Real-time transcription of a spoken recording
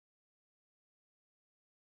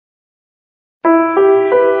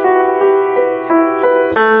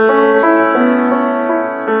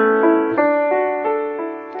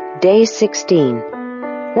Day 16.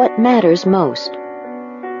 What matters most?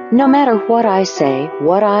 No matter what I say,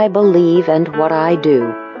 what I believe, and what I do,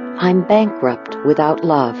 I'm bankrupt without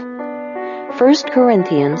love. 1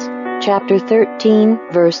 Corinthians chapter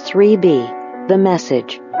 13, verse 3b, the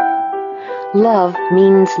Message. Love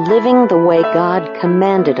means living the way God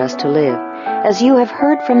commanded us to live. As you have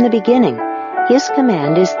heard from the beginning, His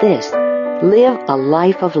command is this: live a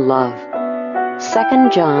life of love. 2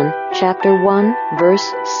 John chapter 1,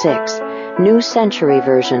 verse 6, New Century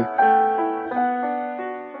Version.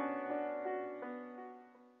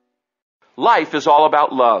 Life is all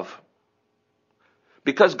about love.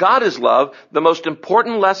 Because God is love, the most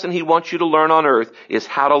important lesson He wants you to learn on earth is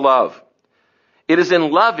how to love. It is in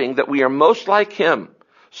loving that we are most like Him.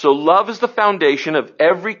 So love is the foundation of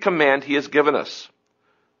every command He has given us.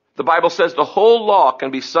 The Bible says the whole law can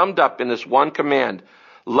be summed up in this one command: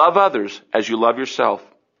 love others as you love yourself.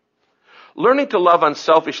 Learning to love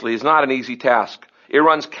unselfishly is not an easy task. It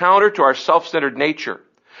runs counter to our self-centered nature.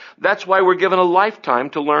 That's why we're given a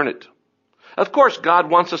lifetime to learn it. Of course, God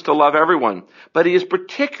wants us to love everyone, but He is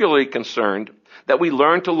particularly concerned that we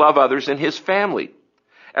learn to love others in His family.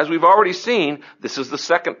 As we've already seen, this is the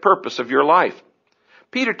second purpose of your life.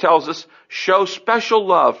 Peter tells us, show special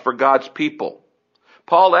love for God's people.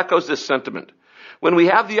 Paul echoes this sentiment. When we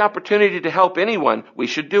have the opportunity to help anyone, we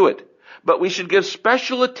should do it. But we should give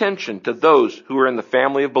special attention to those who are in the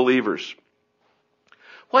family of believers.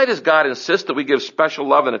 Why does God insist that we give special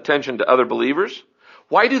love and attention to other believers?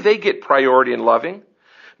 Why do they get priority in loving?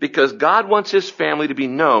 Because God wants His family to be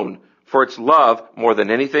known for its love more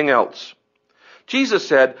than anything else. Jesus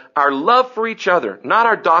said, our love for each other, not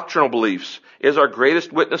our doctrinal beliefs, is our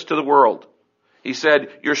greatest witness to the world. He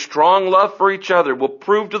said, your strong love for each other will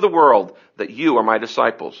prove to the world that you are my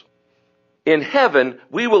disciples. In heaven,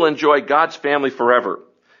 we will enjoy God's family forever.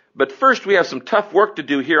 But first, we have some tough work to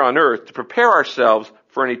do here on earth to prepare ourselves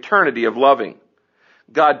for an eternity of loving.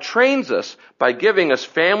 God trains us by giving us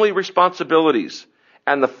family responsibilities,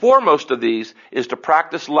 and the foremost of these is to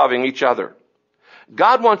practice loving each other.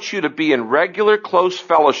 God wants you to be in regular, close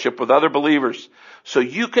fellowship with other believers so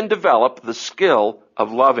you can develop the skill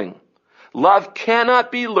of loving. Love cannot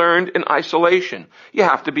be learned in isolation. You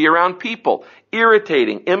have to be around people,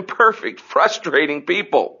 irritating, imperfect, frustrating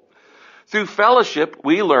people. Through fellowship,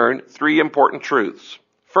 we learn three important truths.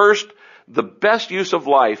 First, the best use of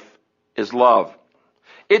life is love.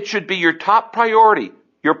 It should be your top priority,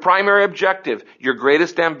 your primary objective, your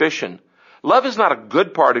greatest ambition. Love is not a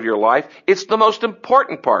good part of your life. It's the most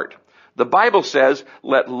important part. The Bible says,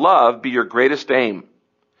 let love be your greatest aim.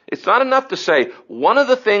 It's not enough to say, one of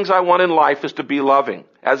the things I want in life is to be loving,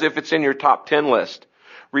 as if it's in your top 10 list.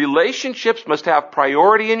 Relationships must have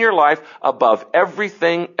priority in your life above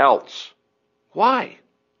everything else. Why?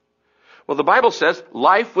 Well, the Bible says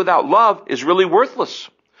life without love is really worthless.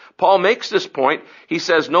 Paul makes this point. He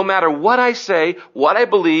says, no matter what I say, what I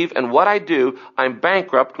believe, and what I do, I'm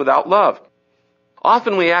bankrupt without love.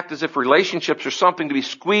 Often we act as if relationships are something to be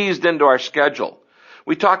squeezed into our schedule.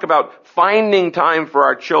 We talk about finding time for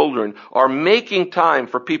our children or making time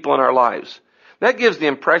for people in our lives. That gives the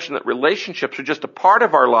impression that relationships are just a part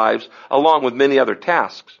of our lives along with many other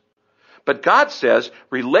tasks. But God says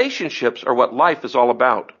relationships are what life is all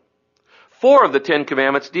about. 4 of the 10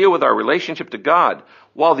 commandments deal with our relationship to God,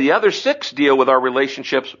 while the other 6 deal with our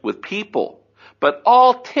relationships with people. But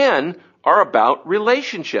all 10 are about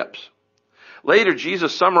relationships. Later,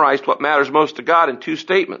 Jesus summarized what matters most to God in 2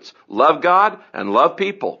 statements: love God and love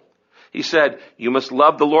people. He said, you must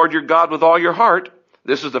love the Lord your God with all your heart.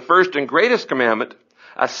 This is the first and greatest commandment.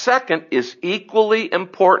 A second is equally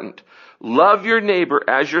important. Love your neighbor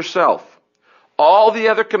as yourself. All the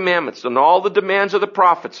other commandments and all the demands of the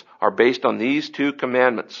prophets are based on these 2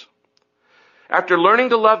 commandments. After learning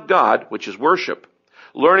to love God, which is worship,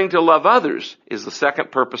 learning to love others is the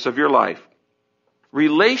second purpose of your life.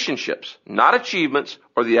 Relationships, not achievements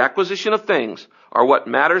or the acquisition of things, are what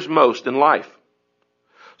matters most in life.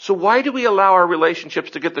 So why do we allow our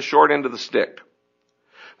relationships to get the short end of the stick?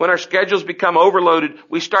 When our schedules become overloaded,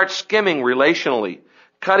 we start skimming relationally,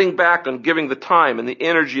 cutting back on giving the time and the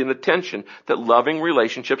energy and the attention that loving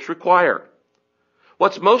relationships require.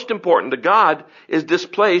 What's most important to God is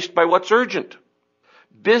displaced by what's urgent.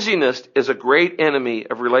 Busyness is a great enemy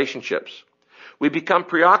of relationships. We become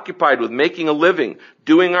preoccupied with making a living,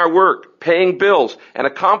 doing our work, paying bills, and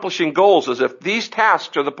accomplishing goals as if these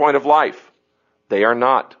tasks are the point of life. They are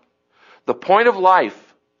not. The point of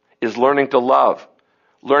life is learning to love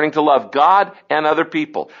God and other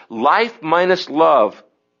people. Life minus love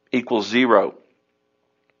equals 0.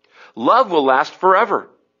 Love will last forever.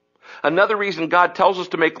 Another reason God tells us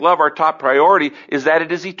to make love our top priority is that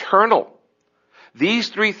it is eternal. These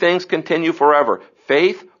three things continue forever: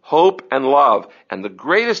 faith, hope, and love. And the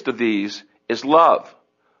greatest of these is love.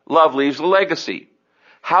 Love leaves a legacy.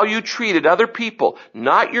 How you treated other people,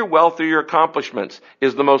 not your wealth or your accomplishments,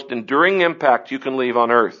 is the most enduring impact you can leave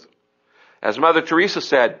on earth. As Mother Teresa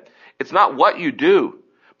said, it's not what you do,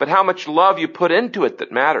 but how much love you put into it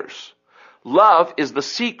that matters. Love is the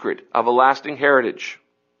secret of a lasting heritage.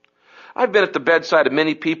 I've been at the bedside of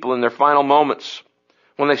many people in their final moments,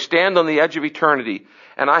 when they stand on the edge of eternity,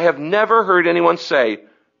 and I have never heard anyone say,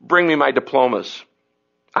 "Bring me my diplomas.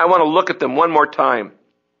 I want to look at them one more time.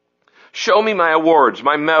 Show me my awards,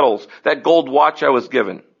 my medals, that gold watch I was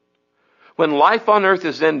given." When life on earth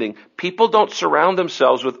is ending, people don't surround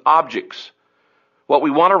themselves with objects. What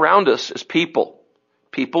we want around us is people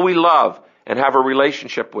we love and have a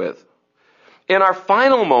relationship with. In our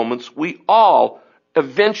final moments, we all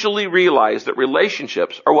eventually realize that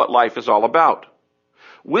relationships are what life is all about.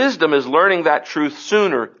 Wisdom is learning that truth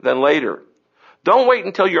sooner than later. Don't wait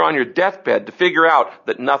until you're on your deathbed to figure out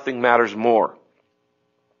that nothing matters more.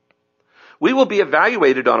 We will be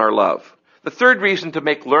evaluated on our love. The third reason to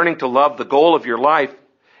make learning to love the goal of your life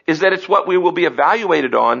is that it's what we will be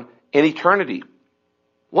evaluated on in eternity.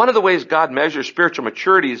 One of the ways God measures spiritual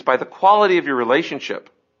maturity is by the quality of your relationship.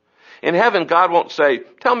 In heaven, God won't say,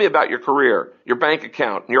 "Tell me about your career, your bank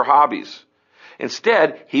account, and your hobbies."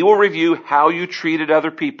 Instead, He will review how you treated other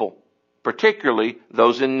people, particularly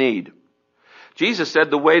those in need. Jesus said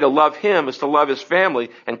the way to love Him is to love His family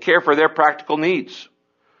and care for their practical needs.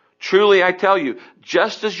 Truly, I tell you,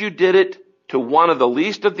 just as you did it to one of the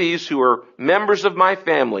least of these who are members of my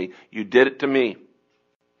family, you did it to me.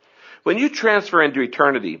 When you transfer into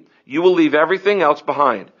eternity, you will leave everything else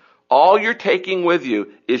behind. All you're taking with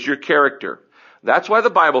you is your character. That's why the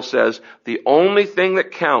Bible says the only thing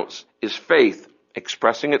that counts is faith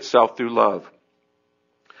expressing itself through love.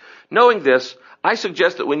 Knowing this, I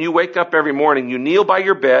suggest that when you wake up every morning, you kneel by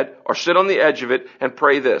your bed or sit on the edge of it and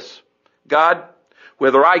pray this: God,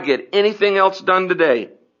 whether I get anything else done today,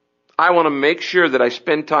 I want to make sure that I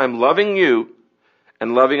spend time loving you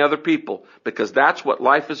and loving other people, because that's what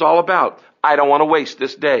life is all about. I don't want to waste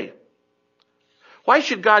this day. Why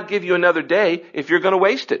should God give you another day if you're going to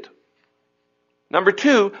waste it? Number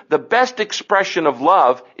two, the best expression of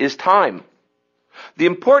love is time. The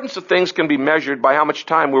importance of things can be measured by how much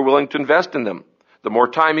time we're willing to invest in them. The more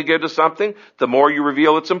time you give to something, the more you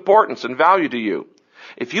reveal its importance and value to you.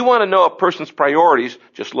 If you want to know a person's priorities,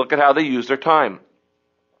 just look at how they use their time.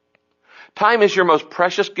 Time is your most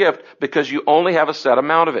precious gift because you only have a set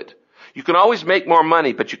amount of it. You can always make more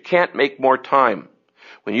money, but you can't make more time.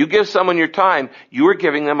 When you give someone your time, you are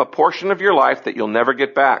giving them a portion of your life that you'll never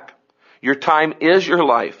get back. Your time is your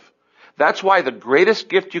life. That's why the greatest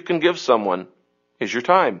gift you can give someone is your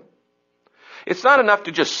time. It's not enough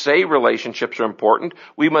to just say relationships are important.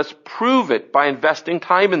 We must prove it by investing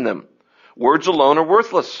time in them. Words alone are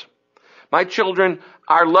worthless. My children,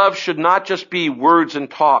 our love should not just be words and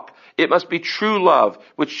talk. It must be true love,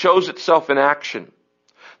 which shows itself in action.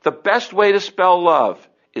 The best way to spell love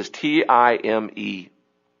is T-I-M-E.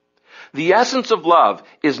 The essence of love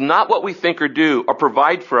is not what we think or do or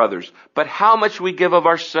provide for others, but how much we give of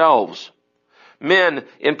ourselves. Men,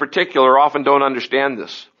 in particular, often don't understand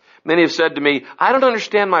this. Many have said to me, "I don't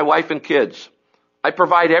understand my wife and kids. I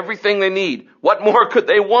provide everything they need. What more could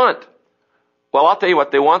they want?" Well, I'll tell you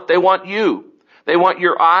what they want. They want you. They want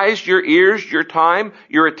your eyes, your ears, your time,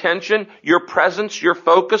 your attention, your presence, your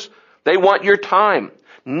focus. They want your time.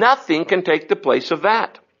 Nothing can take the place of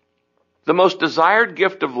that. The most desired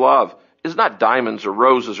gift of love is not diamonds or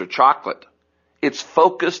roses or chocolate. It's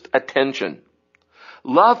focused attention.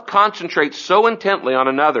 Love concentrates so intently on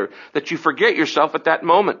another that you forget yourself at that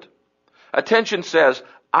moment. Attention says,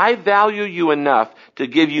 "I value you enough to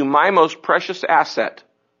give you my most precious asset,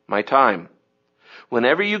 my time."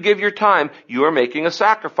 Whenever you give your time, you are making a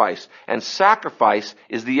sacrifice, and sacrifice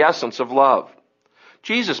is the essence of love.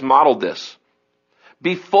 Jesus modeled this.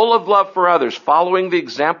 Be full of love for others, following the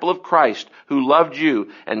example of Christ, who loved you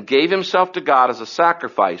and gave himself to God as a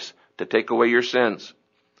sacrifice to take away your sins.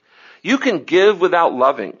 You can give without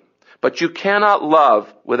loving, but you cannot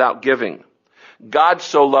love without giving. God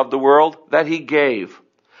so loved the world that he gave.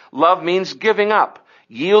 Love means giving up,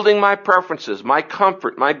 yielding my preferences, my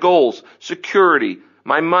comfort, my goals, security,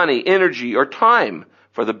 my money, energy, or time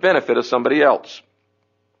for the benefit of somebody else.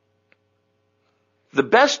 The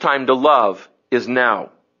best time to love is now.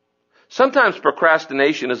 Sometimes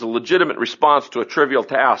procrastination is a legitimate response to a trivial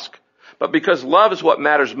task, but because love is what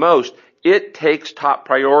matters most, it takes top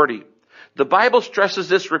priority. The Bible stresses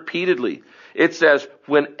this repeatedly. It says,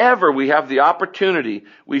 whenever we have the opportunity,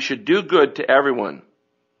 we should do good to everyone.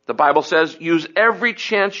 The Bible says, use every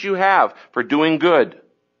chance you have for doing good.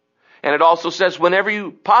 And it also says, whenever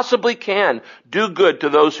you possibly can, do good to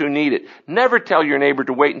those who need it. Never tell your neighbor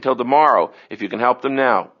to wait until tomorrow if you can help them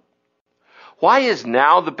now. Why is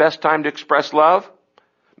now the best time to express love?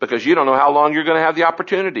 Because you don't know how long you're going to have the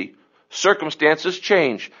opportunity. Circumstances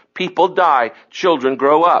change. People die. Children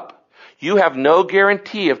grow up. You have no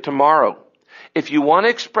guarantee of tomorrow. If you want to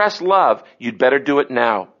express love, you'd better do it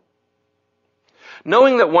now.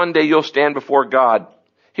 Knowing that one day you'll stand before God,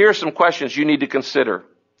 here are some questions you need to consider.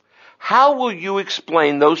 How will you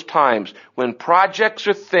explain those times when projects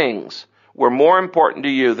or things were more important to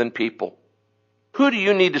you than people? Who do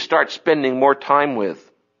you need to start spending more time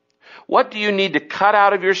with? What do you need to cut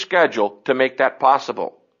out of your schedule to make that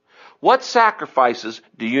possible? What sacrifices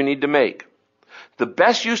do you need to make? The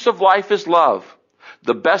best use of life is love.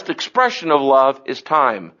 The best expression of love is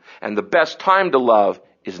time. And the best time to love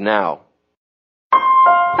is now.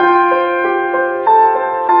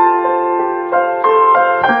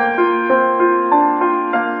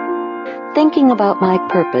 Thinking about my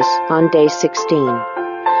purpose on day 16.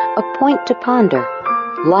 A point to ponder.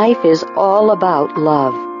 Life is all about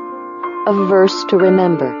love. A verse to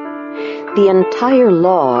remember. The entire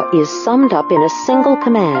law is summed up in a single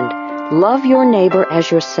command. Love your neighbor as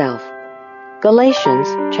yourself. Galatians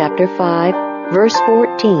chapter 5, verse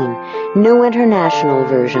 14, New International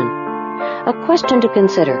Version. A question to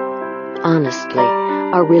consider. Honestly,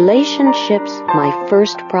 are relationships my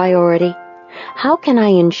first priority? How can I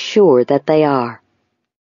ensure that they are?